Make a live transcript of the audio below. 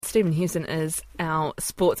Stephen Hewson is our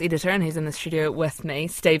sports editor and he's in the studio with me.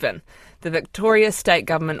 Stephen, the Victoria State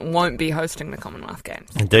Government won't be hosting the Commonwealth Games.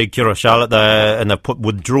 Indeed, kia ora, Charlotte. They've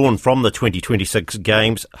withdrawn from the 2026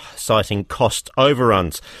 Games, citing cost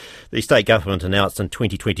overruns. The state government announced in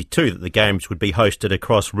 2022 that the Games would be hosted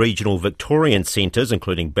across regional Victorian centres,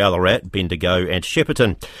 including Ballarat, Bendigo and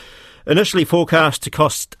Shepparton. Initially forecast to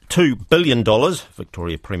cost $2 billion,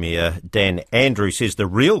 Victoria Premier Dan Andrews says the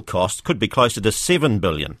real cost could be closer to $7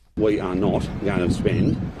 billion. We are not going to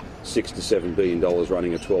spend $6 to $7 billion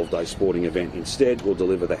running a 12-day sporting event. Instead, we'll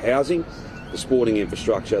deliver the housing, the sporting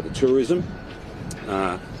infrastructure, the tourism,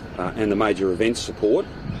 and the major events support,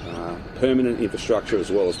 permanent infrastructure, as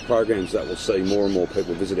well as programs that will see more and more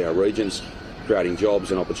people visit our regions, creating jobs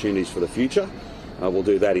and opportunities for the future. We'll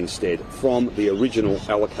do that instead from the original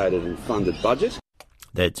allocated and funded budget.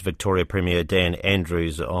 That's Victoria Premier Dan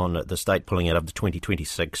Andrews on the state pulling out of the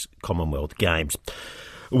 2026 Commonwealth Games.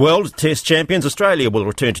 World Test champions Australia will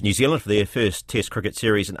return to New Zealand for their first Test cricket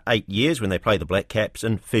series in 8 years when they play the Black Caps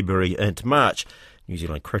in February and March. New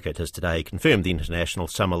Zealand Cricket has today confirmed the international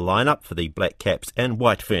summer lineup for the Black Caps and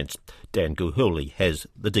White Ferns. Dan Guhuli has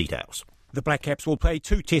the details. The Black Caps will play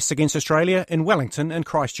 2 tests against Australia in Wellington and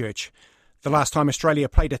Christchurch. The last time Australia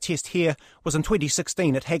played a test here was in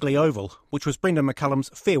 2016 at Hagley Oval, which was Brendan McCullum's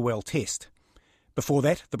farewell test. Before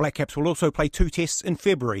that, the Black Caps will also play 2 tests in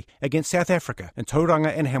February against South Africa in Tauranga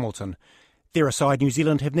and Hamilton. They're a side New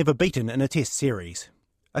Zealand have never beaten in a test series.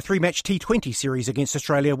 A 3-match T20 series against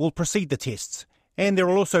Australia will precede the tests, and there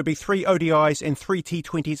will also be 3 ODIs and 3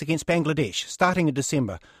 T20s against Bangladesh starting in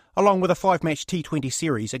December, along with a 5-match T20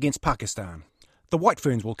 series against Pakistan. The White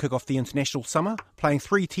Ferns will kick off the international summer, playing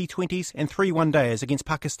 3 T20s and 3 one-dayers against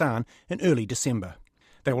Pakistan in early December.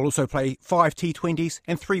 They will also play 5 T20s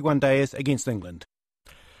and 3 one-dayers against England.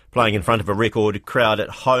 Playing in front of a record crowd at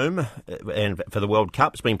home and for the World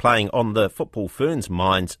Cup, has been playing on the Football Ferns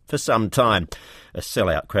minds for some time. A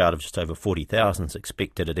sellout crowd of just over 40,000 is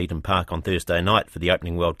expected at Eden Park on Thursday night for the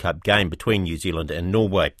opening World Cup game between New Zealand and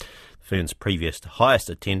Norway. Ferns' previous highest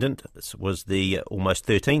attendance was the almost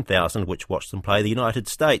 13,000 which watched them play the United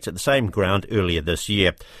States at the same ground earlier this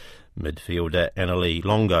year. Midfielder Annalie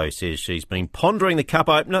Longo says she's been pondering the cup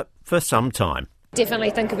opener for some time. Definitely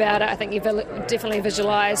think about it. I think you definitely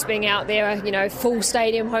visualise being out there, full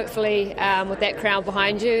stadium hopefully, with that crowd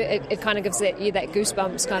behind you. It kind of gives you that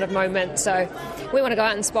goosebumps kind of moment. So we want to go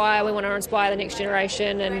out and inspire. We want to inspire the next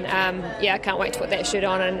generation, and I can't wait to put that shirt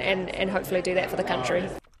on and hopefully do that for the country.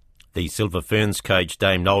 The Silver Ferns coach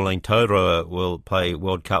Dame Nolene Taurua will play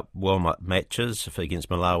World Cup warm-up matches against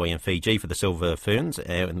Malawi and Fiji for the Silver Ferns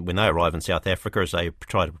when they arrive in South Africa as they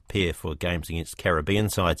try to prepare for games against Caribbean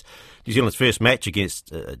sides. New Zealand's first match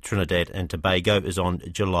against Trinidad and Tobago is on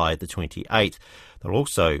July the 28th. They'll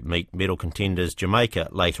also meet medal contenders Jamaica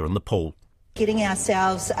later in the pool. Getting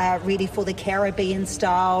ourselves ready for the Caribbean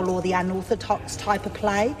style or the unorthodox type of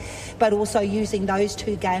play, but also using those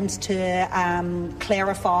 2 games to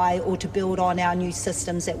clarify or to build on our new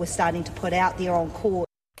systems that we're starting to put out there on court.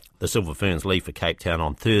 The Silver Ferns leave for Cape Town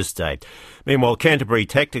on Thursday. Meanwhile, Canterbury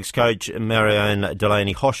tactics coach Marianne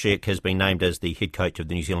Delaney-Hoshek has been named as the head coach of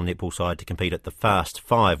the New Zealand netball side to compete at the Fast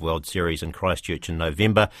 5 World Series in Christchurch in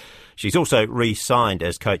November. She's also re-signed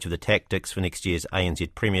as coach of the tactics for next year's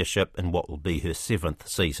ANZ Premiership in what will be her 7th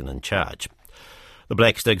season in charge. The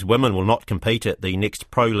Black Sticks women will not compete at the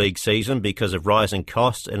next Pro League season because of rising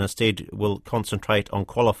costs and instead will concentrate on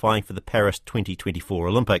qualifying for the Paris 2024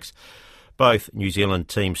 Olympics. Both New Zealand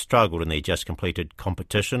teams struggled in their just-completed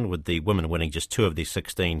competition, with the women winning just 2 of their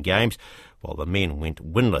 16 games, while the men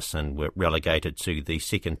went winless and were relegated to the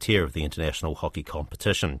second tier of the international hockey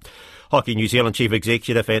competition. Hockey New Zealand Chief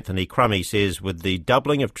Executive Anthony Crummy says with the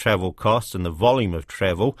doubling of travel costs and the volume of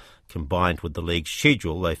travel, combined with the league's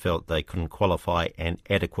schedule, they felt they couldn't qualify and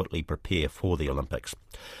adequately prepare for the Olympics.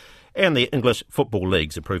 And the English Football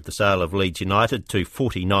Leagues approved the sale of Leeds United to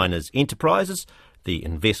 49ers Enterprises, the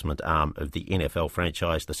investment arm of the NFL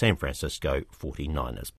franchise, the San Francisco 49ers.